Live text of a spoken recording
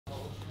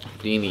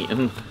Been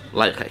eating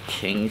like a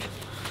king.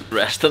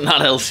 Resting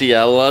that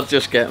LCL lad,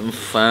 just getting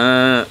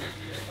fat.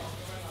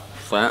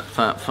 Fat.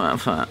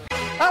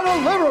 Out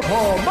of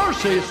Liverpool,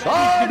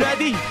 Merseyside.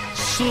 Ready?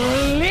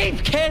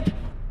 Sleep, kid.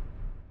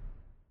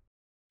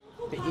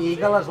 The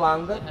eagle has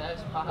landed. Lad,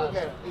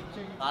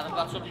 I've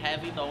got some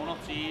heavy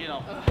donuts here, you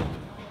know.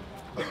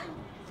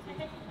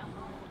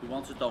 You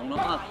want a donut,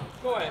 lad?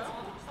 Go ahead.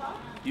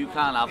 You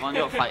can't have one,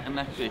 you're fighting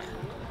next week.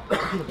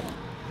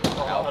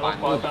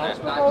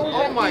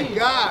 Oh my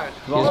God!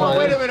 Oh,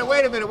 wait a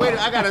minute!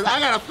 I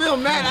gotta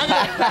film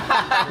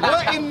that.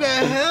 What in the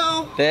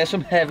hell? There's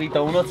some heavy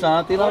donuts,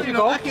 aren't they? Lad? You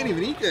know, I can't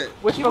even eat that.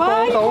 Which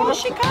one?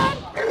 Donuts? She can.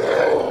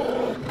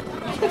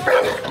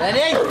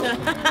 Ready?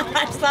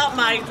 It's not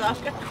my dog.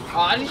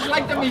 Oh, she's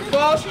like the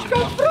meatballs. She's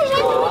got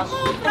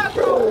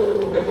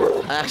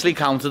I actually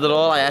counted it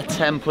all. I had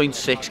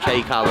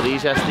 10.6k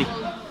calories yesterday.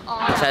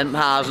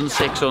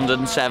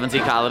 10,670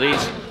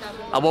 calories.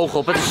 I woke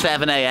up at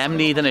 7 AM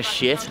needing a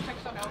shit.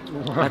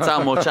 That's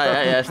how much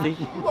I ate yesterday.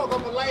 You woke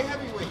up a light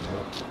heavyweight.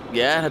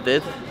 Yeah, I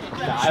did.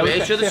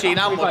 I should have seen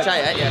how much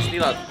I ate yesterday,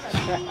 lad.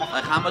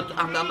 Like, I'm a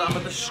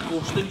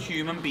disgusting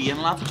human being,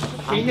 lad.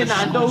 King and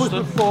Nando's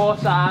with 4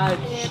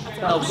 sides.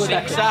 No,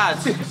 6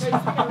 sides.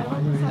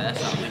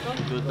 Yes,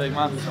 good big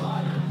man.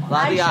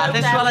 Lad, yeah,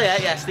 this is what I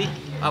ate yesterday.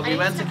 We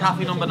went to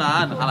cafe number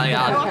 9 and I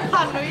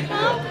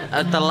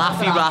had the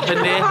Laffy wrap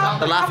in there.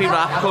 The Laffy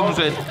wrap comes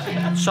with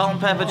salt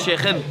and pepper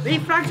chicken,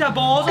 bacon,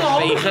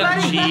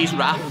 cheese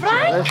wrap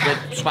with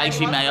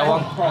spicy mayo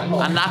on,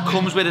 and that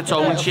comes with its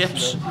own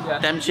chips.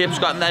 Them chips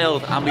got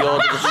nailed, and we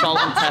ordered the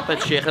salt and pepper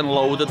chicken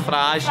loaded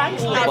fries,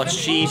 but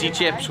cheesy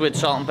chips with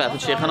salt and pepper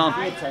chicken on.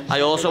 I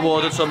also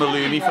ordered some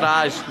halloumi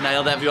fries,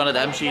 nailed every one of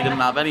them, she didn't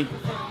have any.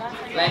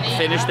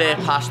 Finished there,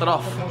 passed it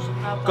off,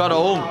 got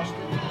home.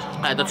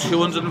 I had a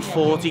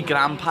 240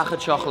 gram pack of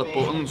chocolate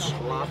buttons,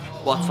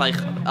 what's like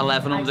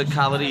 1100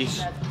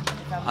 calories.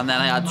 And then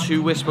I had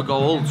 2 Whisper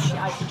Golds,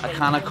 a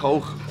can of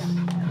Coke.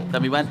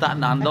 Then we went to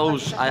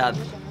Nando's.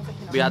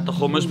 We had the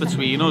hummus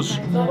between us.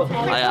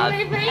 I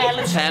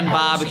had 10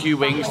 barbecue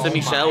wings to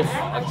myself,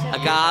 a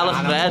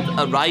garlic bread,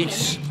 a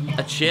rice,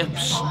 a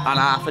chips, and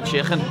half a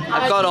chicken.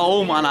 I got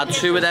home and had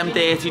 2 of them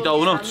dirty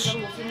donuts.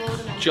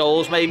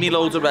 Joel's made me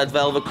loads of red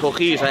velvet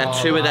cookies. I had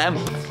 2 of them,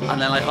 and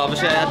then like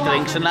obviously I had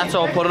drinks and that,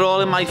 so I put it all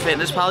in my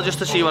fitness pal just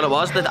to see what it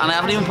was, and I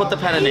haven't even put the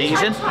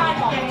peronaise in,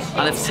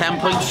 and it's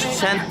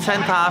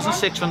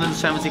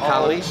 10,670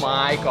 calories. Oh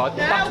my God,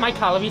 that's my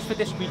calories for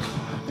this week.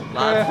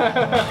 Lad.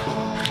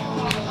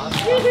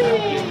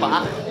 He's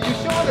back.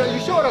 You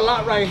showed a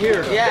lot right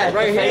here, though. Yeah,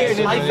 right here.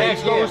 My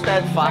face goes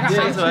dead fat,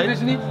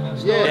 isn't it?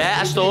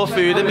 Yeah, I store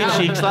food in my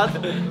cheeks, lad.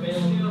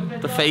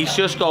 The face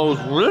just goes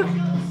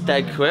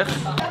dead quick.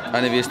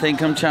 And if you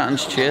think I'm chatting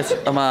shit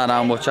about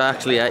how much I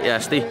actually ate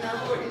yesterday,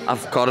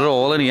 I've got it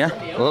all in here.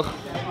 Look.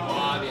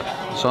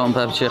 Salt and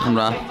pepper chicken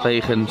wrap,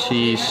 bacon,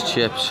 cheese,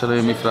 chips,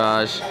 halloumi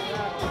fries,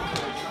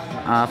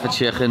 half a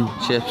chicken,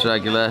 chips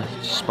regular,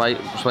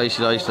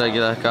 spicy rice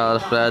regular,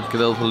 garlic bread,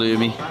 grilled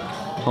halloumi,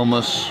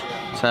 hummus,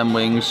 10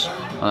 wings,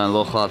 and then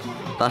look lad,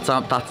 that's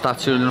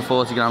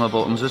 240 gram of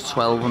buttons, there's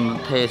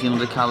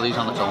 1,300 calories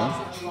on its own.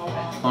 You know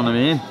what I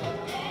mean?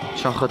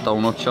 Chocolate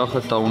donut,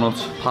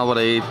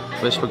 Powerade,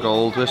 Whisper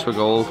Gold,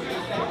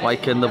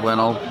 White Kinder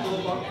Bueno,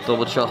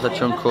 double chocolate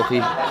chunk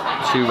cookie,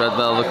 2 red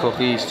velvet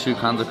cookies, 2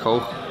 cans of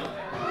Coke.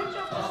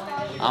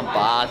 I'm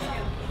bad.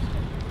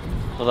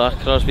 For that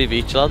Crosby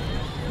Beach lad.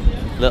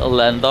 Little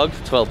Len dog,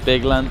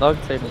 big Len dog,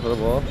 take him for the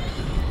walk.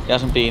 He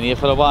hasn't been here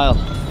for a while.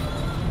 Do you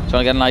want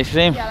to get an ice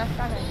cream? Yeah, let's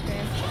get ice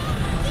cream.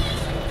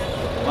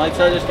 Might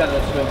I just get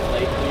a swim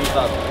plate, please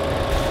lad?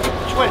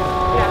 Twin.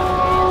 Yeah.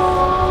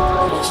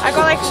 I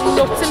got like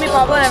nuts in my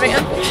bottle and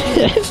everything.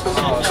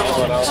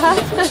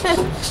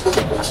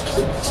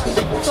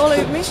 It's all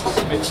over me.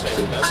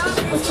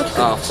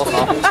 Oh, fuck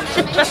off.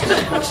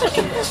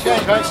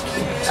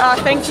 Oh,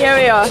 thank you, here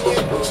we are.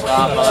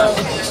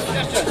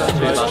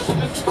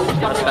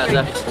 That's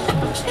better.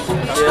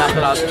 See that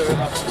for us.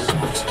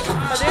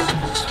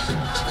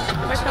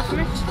 Wake up for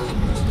me.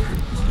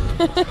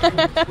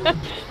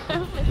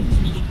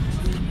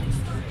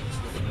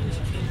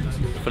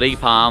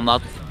 £3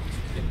 lad.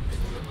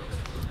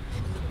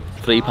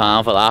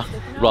 £3 for that,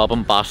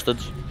 robbing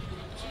bastards.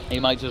 He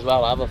might as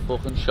well have a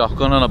fucking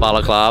shotgun and a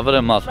balaclava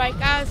in lad. Right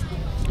guys.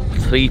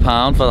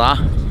 £3 for that.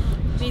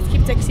 Need to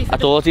keep Dixie for I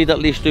thought he'd at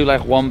least do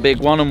like 1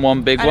 big one and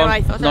 1 big I know, one,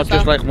 I thought not so.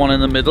 just like one in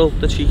the middle,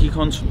 the cheeky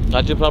cunts.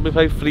 I'd probably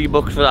pay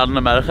 $3 for that in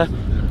America. You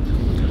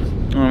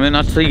know what I mean,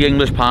 that's £3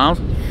 English.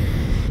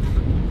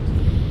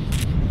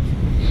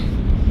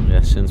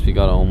 Yeah, since we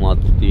got home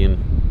lad,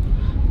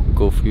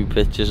 go through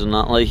pictures and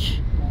that like,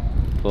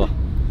 but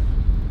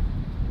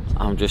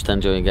I'm just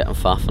enjoying getting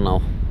fat for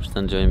now, just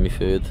enjoying my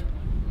food.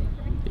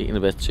 Eating a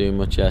bit too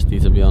much yesterday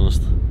to be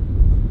honest,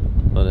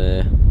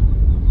 but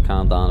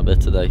calmed down a bit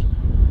today.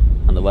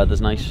 And the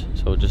weather's nice,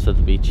 so we're just at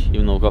the beach.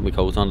 Even though I've got my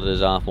coat on, it is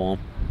half warm,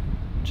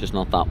 just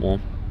not that warm.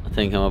 I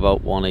think I'm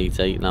about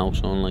 188 now,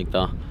 something like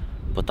that.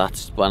 But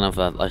that's when I've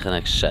had like an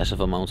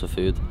excessive amount of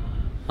food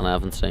and I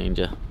haven't trained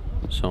yet,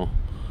 so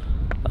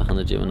on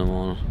the gym in the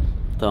morning.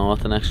 Don't know what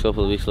the next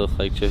couple of weeks look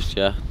like just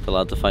yet. The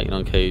lads are fighting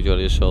on Cage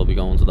Warriors, so I'll be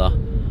going to that.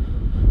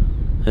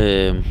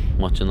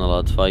 Watching the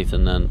lads fight,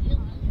 and then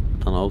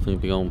I don't know, I think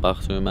I'll be going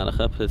back to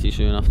America pretty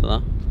soon after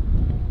that.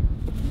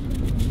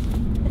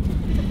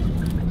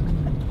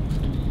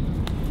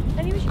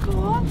 Anyway, we should go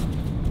on.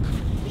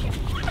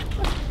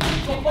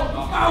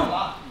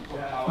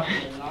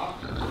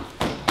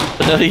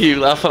 What are you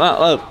laughing at,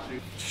 lad?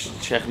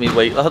 Just check me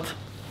weight, lad.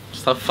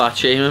 Stop fat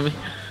shaming me.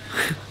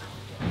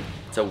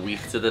 It's a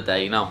week to the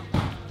day now.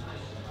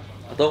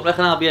 I don't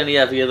reckon I'll be any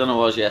heavier than I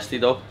was yesterday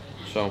though.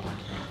 So,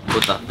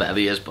 but that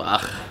belly is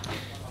back.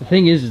 The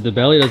thing is the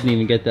belly doesn't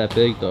even get that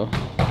big though.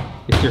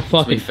 It's your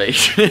fucking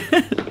face.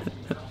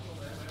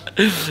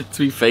 It's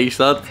me face,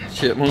 lad.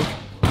 Chipmunk.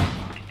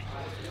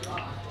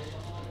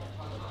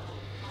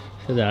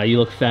 So that you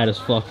look fat as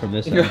fuck from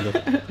this angle.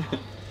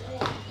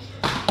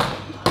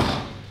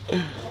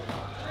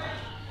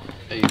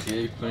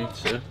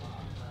 88.2.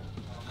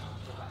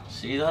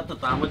 See that the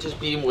damage has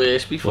been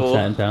worse before. What's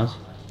that in pounds?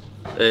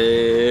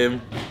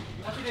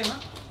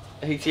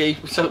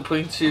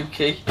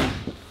 88.2k.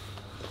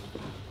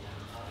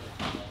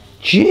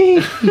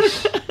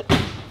 Jeez!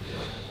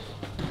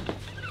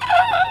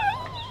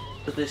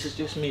 But this is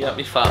just me at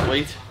my fat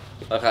weight.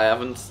 Like I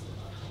was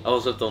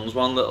have done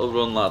one little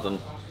run, lad,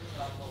 and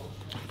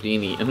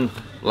been eating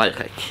like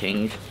a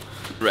king.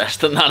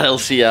 Resting that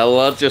LCL,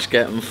 lad, just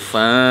getting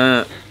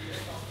fat.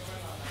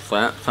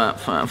 Fat.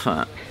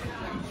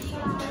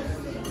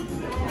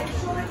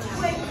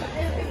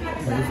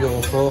 If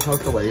you're 4 out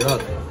the way,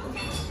 lad.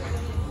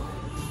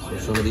 So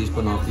some of these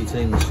banoffee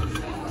things.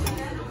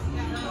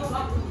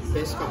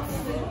 Pissed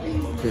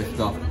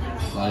off.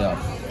 Like that.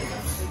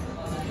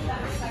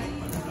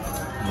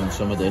 And then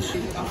some of this.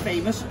 I'm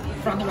famous.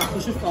 Fran the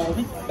Rappers just called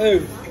me. Oh,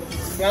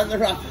 Fran the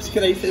Rappers,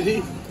 great for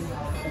me.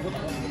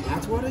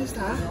 That's what is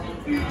that?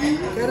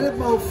 Get a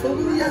mouthful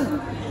with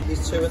you.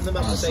 He's two of them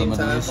at the same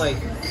time,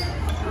 like.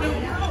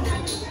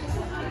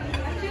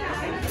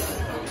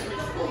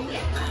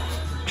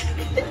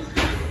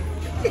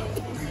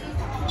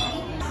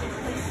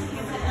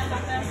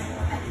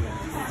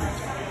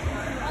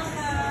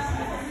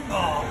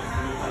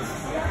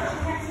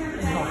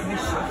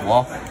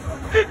 What?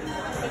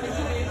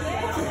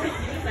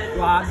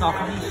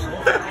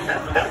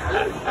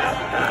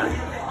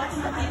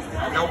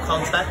 No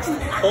context.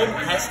 Come,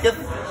 Hesketh.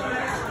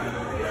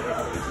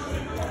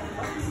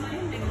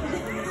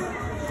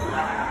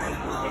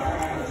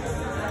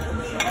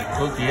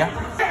 Good, yeah.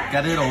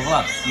 Get it over,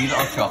 lad. Eat it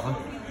off chocolate.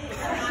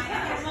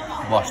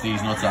 Wash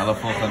these nuts out of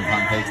fucking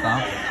pancakes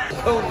down.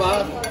 Come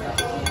back.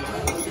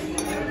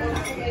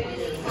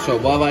 So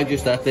what have I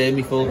just had there?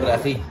 Me full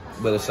breathy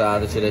with a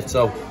side of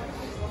chorizo.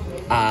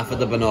 Half of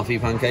the banoffee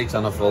pancakes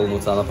and a full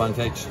Nutella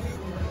pancakes.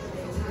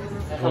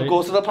 I'm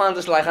going to the plan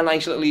just like a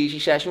nice little easy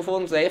session for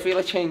them today. I feel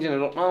like changing it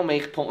up now,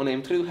 putting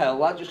him through hell,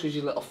 lad, just because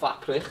you're a little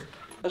fat prick.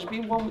 It's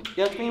been 1 week.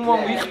 Yeah, it's been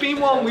 1 week. It's been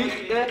 1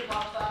 week, yeah.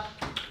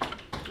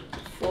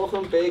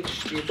 Fucking big,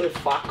 stupid,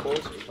 fat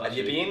cunt. Have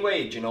you been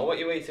weighed? Do you know what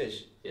your weight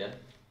is? Yeah.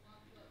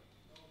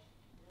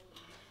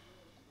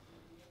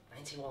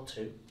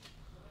 91.2.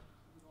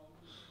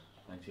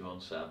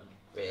 91.7.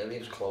 Really, it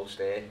was close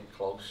there.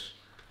 Close.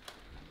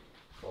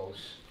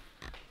 Close.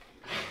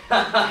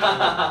 Just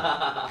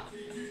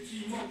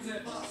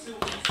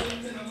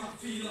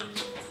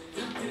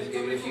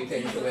give it a few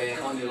things to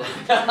work on, you look.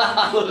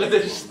 Look at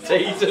the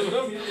state of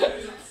him.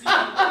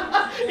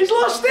 He's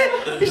lost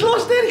it! He's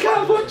lost it, he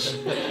can't punch!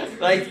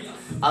 Right,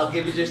 I'll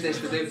give you just this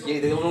to do. You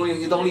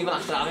don't even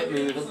have to have it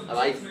moving,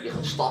 alright? You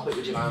can stop it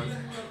with your hand.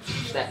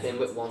 Step in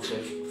with 1,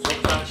 2.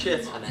 Fuck that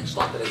shit. And then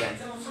stop it again.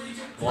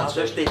 1, 2.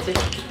 Just did it.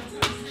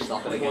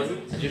 Stop it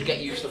again. And just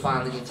get used to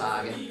finding your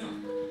target.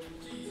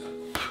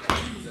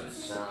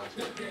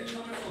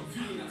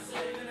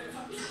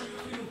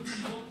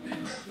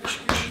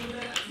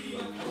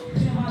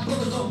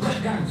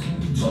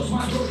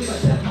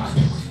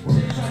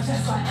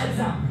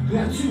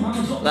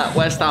 That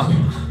West Ham.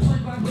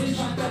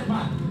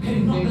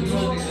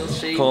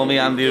 Call me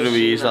Andy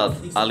Ruiz, lad.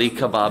 I'll eat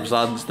kebabs,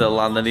 lad, still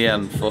landing here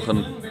and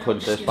fucking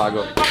punch this bag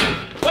up.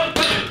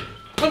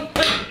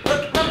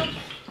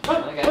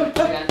 Again.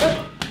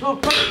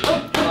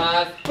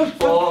 5,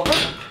 4,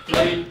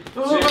 3,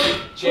 2,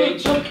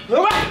 change.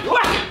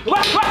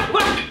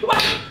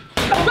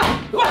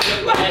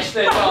 Rest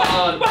it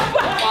on.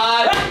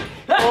 5,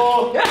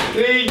 4,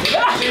 3,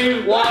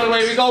 2, 1.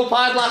 Away we go,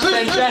 pad. Last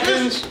 10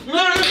 seconds.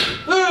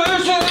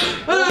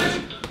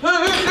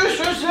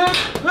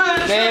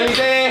 Nearly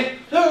there.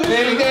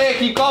 Nearly there.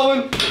 Keep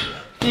going.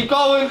 Keep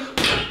going.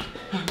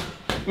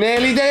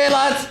 Nearly there,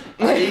 lads.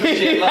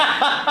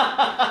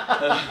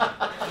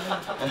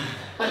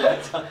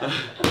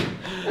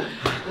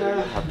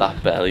 Had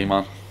that belly,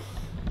 man.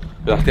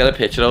 We'll have to get a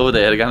picture over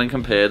there again and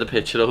compare the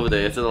picture over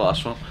there to the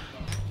last one.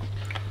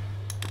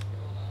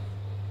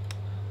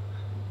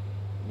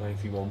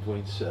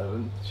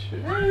 91.7.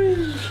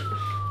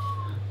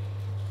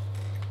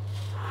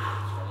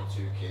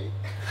 22k.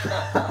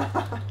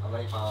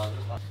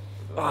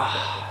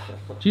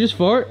 Did you just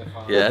fart?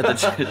 Yeah,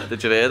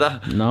 did you hear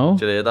that? No.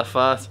 Did you hear that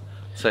fart?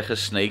 It's like a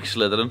snake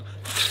slithering.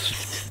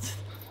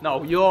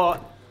 No, you're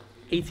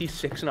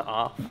 86 and a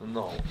half.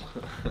 No.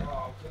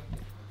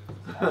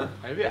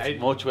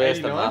 Much worse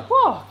than that.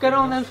 What? Get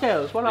on them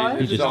scales. What are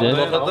You just did.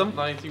 Look at them.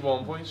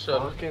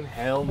 91.7. Fucking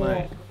hell,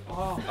 mate.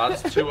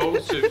 That's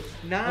 202.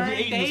 9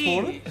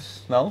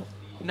 days. No,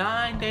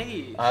 9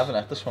 days. I haven't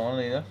had this one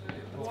either.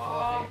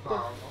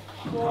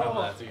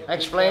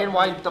 Explain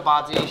why the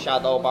Baddy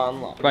shadow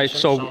ban. Right,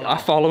 so I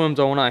follow him,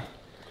 don't I?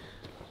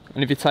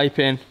 And if you type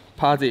in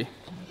Paddy,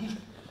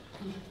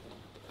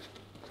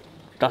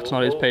 that's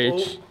not his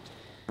page.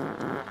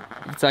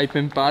 If you type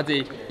in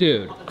Baddy,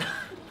 Dude.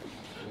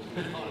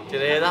 Did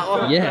you hear that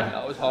one? Yeah.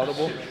 That was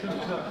horrible.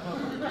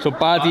 so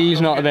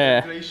Baddy's not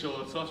there.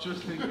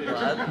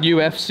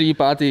 UFC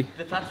Baddy,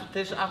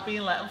 I've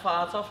been letting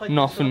farts off like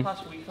Nothing. this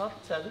for the past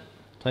week. Said it.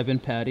 Type in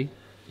Paddy.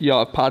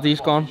 yeah, Paddy's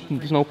gone.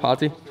 There's no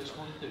Paddy.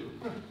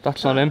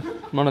 That's not him.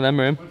 None of them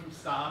are him.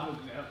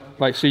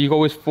 Right, so you go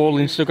with full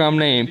Instagram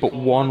name, but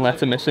one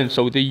letter missing.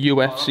 So the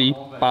UFC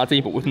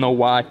Baddy, but with no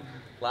Y.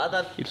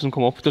 Lad, He doesn't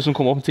come up. It doesn't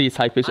come up until you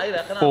type his I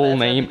reckon full I bet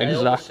name every day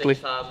over exactly.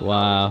 6,000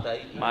 Wow. a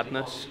day.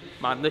 Madness.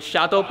 Madness.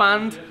 Shadow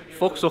banned.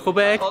 Fuck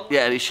Zuckerberg.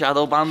 Yeah, he's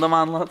shadow banned the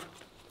man, lad.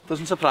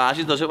 Doesn't surprise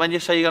you, does it, when you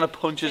say you're going to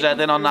punch his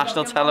head in on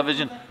national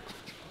television?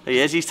 He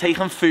is, he's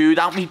taking food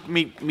out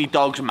me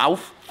dog's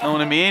mouth, you know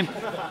what I mean?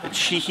 A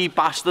cheeky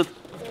bastard.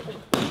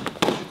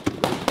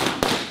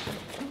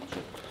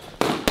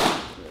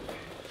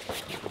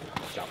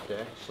 Jab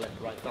there, slip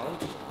right down.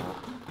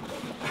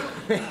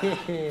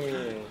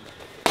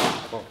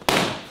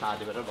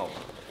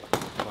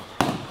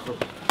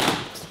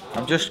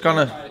 I'm just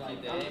gonna...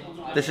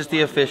 This is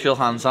the official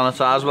hand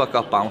sanitizer what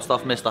got bounced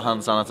off Mr.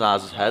 Hand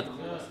Sanitizer's head.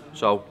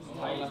 So,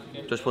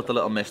 just put the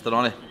little mister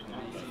on it.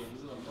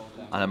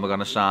 And then we're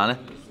gonna sign it.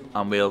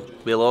 And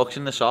we'll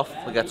auction this off.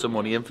 We'll get some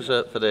money in for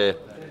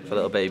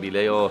little baby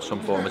Lee or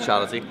some form of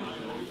charity.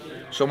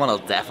 Someone will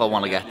definitely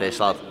want to get this,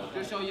 lad.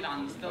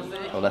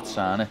 So let's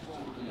sign it.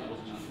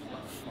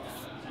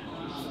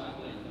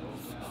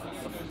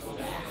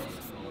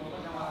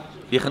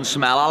 You can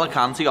smell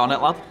Alicante on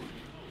it, lad.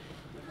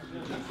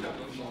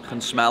 You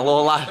can smell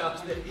all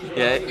that.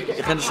 Yeah,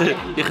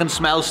 you can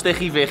smell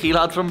Sticky Vicky,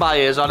 lad, from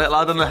Byers on it,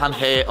 lad, and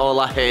hair, all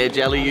that hair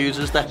jelly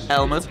uses the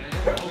helmet.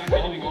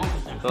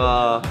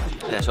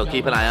 Yeah, so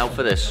keep an eye out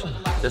for this.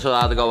 This will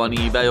either go on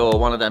eBay or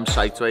one of them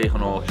sites where you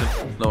can auction.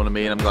 You know what I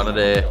mean?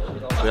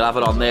 We'll have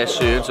it on there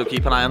soon, so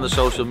keep an eye on the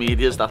social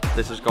medias that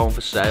this is going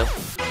for sale.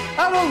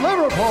 And a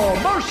Liverpool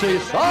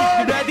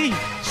Merseyside. Ready?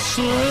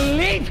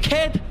 Sleep,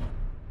 kid.